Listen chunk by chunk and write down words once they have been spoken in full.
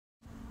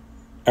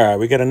All right,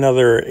 we got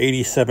another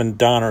 87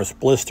 Donruss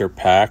blister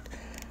pack.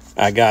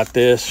 I got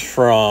this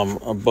from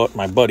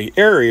my buddy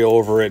Ari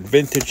over at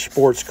Vintage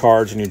Sports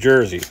Cards in New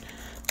Jersey.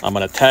 I'm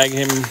going to tag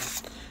him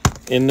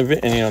in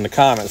the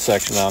comment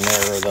section down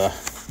there, or the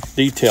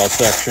detail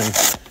section.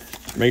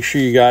 Make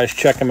sure you guys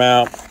check him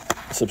out.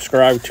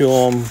 Subscribe to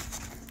him.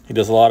 He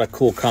does a lot of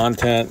cool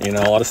content, a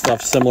lot of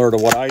stuff similar to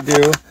what I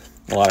do.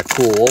 A lot of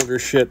cool older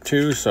shit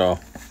too, so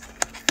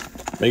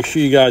make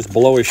sure you guys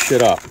blow his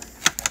shit up.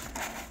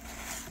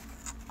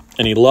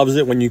 And he loves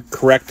it when you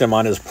correct him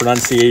on his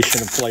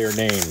pronunciation of player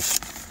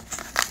names.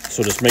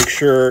 So just make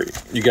sure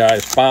you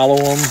guys follow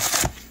him.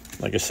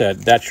 Like I said,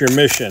 that's your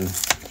mission.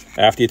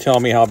 After you tell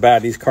me how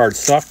bad these cards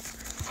suck,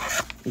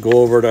 go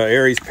over to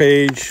Ari's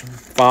page,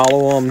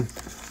 follow him,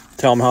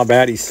 tell him how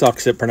bad he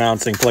sucks at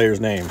pronouncing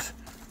players' names.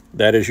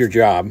 That is your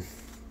job.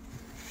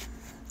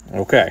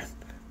 Okay,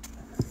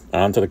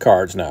 on to the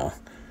cards now.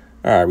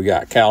 All right, we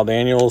got Cal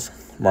Daniels,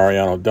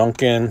 Mariano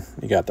Duncan.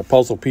 You got the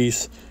puzzle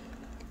piece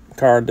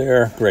card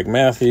there. Greg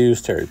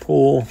Matthews, Terry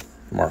Poole,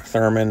 Mark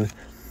Thurman,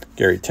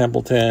 Gary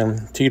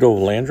Templeton, Tito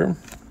Landrum,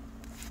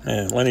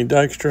 and Lenny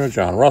Dykstra,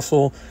 John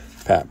Russell,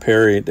 Pat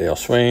Perry, Dale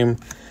Swaim,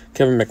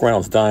 Kevin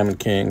McReynolds, Diamond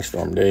King,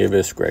 Storm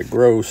Davis, Greg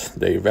Gross,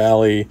 Dave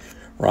Valley,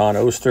 Ron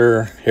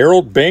Oster,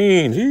 Harold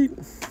Baines.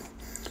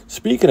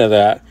 Speaking of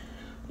that,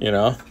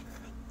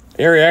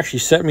 Ari actually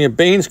sent me a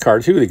Baines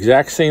card too, the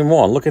exact same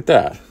one. Look at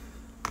that.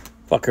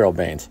 Fuck Harold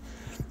Baines.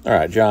 All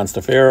right, John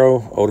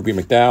Stafaro, Odeby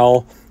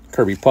McDowell,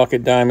 Kirby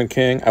Puckett, Diamond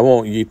King. I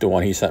won't eat the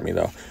one he sent me,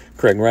 though.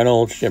 Craig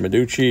Reynolds, Jim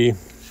Aducci,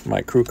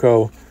 Mike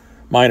Kruko.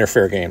 Mine are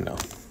fair game, though.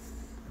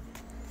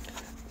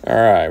 All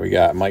right, we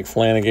got Mike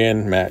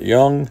Flanagan, Matt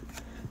Young,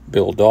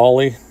 Bill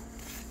Dawley,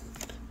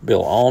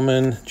 Bill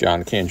Allman,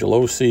 John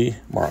Cangelosi,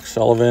 Mark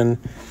Sullivan,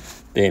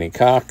 Danny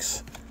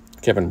Cox,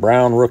 Kevin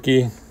Brown,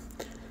 rookie,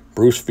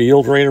 Bruce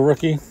Field, Raider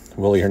rookie,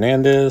 Willie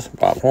Hernandez,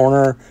 Bob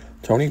Horner,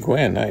 Tony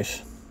Gwynn,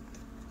 nice.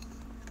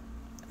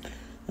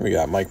 We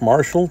got Mike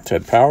Marshall,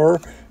 Ted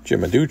Power,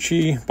 Jim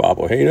Aducci, Bob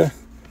Ojeda,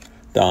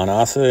 Don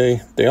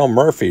Asse, Dale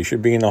Murphy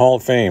should be in the Hall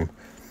of Fame,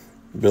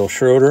 Bill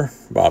Schroeder,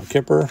 Bob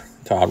Kipper,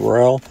 Todd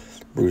Burrell,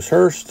 Bruce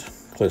Hurst,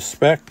 Cliff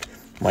Speck,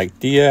 Mike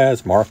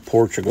Diaz, Mark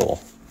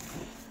Portugal.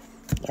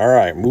 All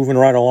right, moving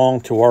right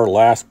along to our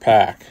last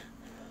pack.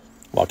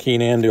 Joaquin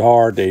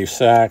Andujar, Dave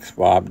Sachs,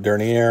 Bob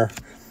Dernier,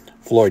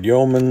 Floyd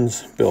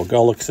Yeomans, Bill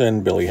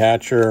Gullickson, Billy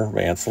Hatcher,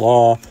 Vance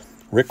Law,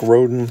 Rick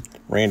Roden,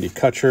 Randy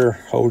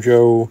Kutcher,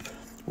 Hojo,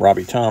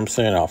 Robbie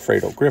Thompson,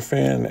 Alfredo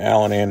Griffin,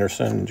 Alan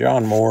Anderson,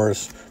 John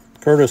Morris,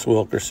 Curtis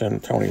Wilkerson,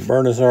 Tony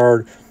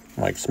Bernazard,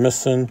 Mike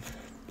Smithson,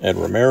 Ed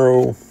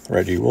Romero,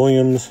 Reggie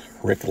Williams,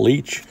 Rick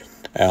Leach,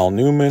 Al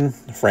Newman,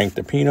 Frank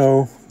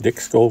DePino, Dick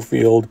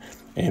Schofield,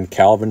 and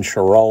Calvin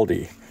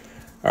Schiraldi.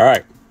 All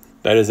right,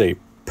 that is a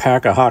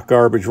pack of hot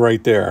garbage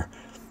right there.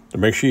 So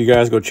make sure you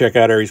guys go check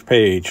out Ari's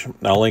page.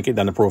 I'll link it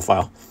down the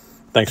profile.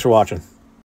 Thanks for watching.